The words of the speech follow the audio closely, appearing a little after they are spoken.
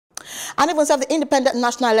And even so, the Independent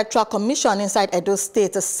National Electoral Commission inside Edo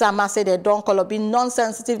State, SAMA said they don't call up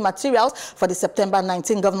non-sensitive materials for the September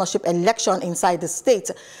 19 governorship election inside the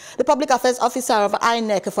state. The Public Affairs Officer of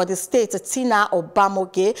INEC for the state, Tina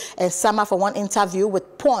Obamoge, and SAMA for one interview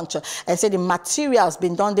with Punch, and said the materials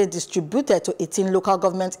been done they distributed to 18 local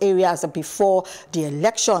government areas before the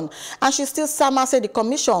election. And she still, SAMA said the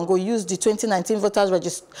commission will use the 2019 voters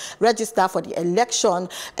register for the election,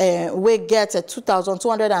 we get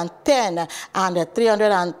 2,210 and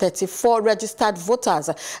 334 registered voters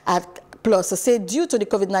plus say due to the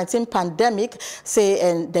COVID-19 pandemic, say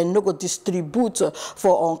and they no go distribute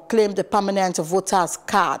for unclaimed permanent voters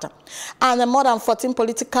card. And more than 14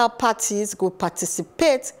 political parties go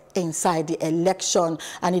participate inside the election,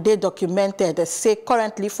 and it is documented say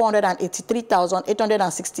currently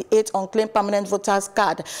 483,868 unclaimed permanent voters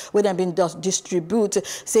card where they been distributed.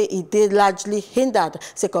 Say it did largely hindered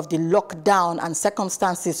sake of the lockdown and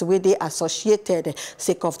circumstances where they associated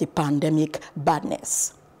sake of the pandemic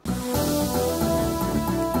badness.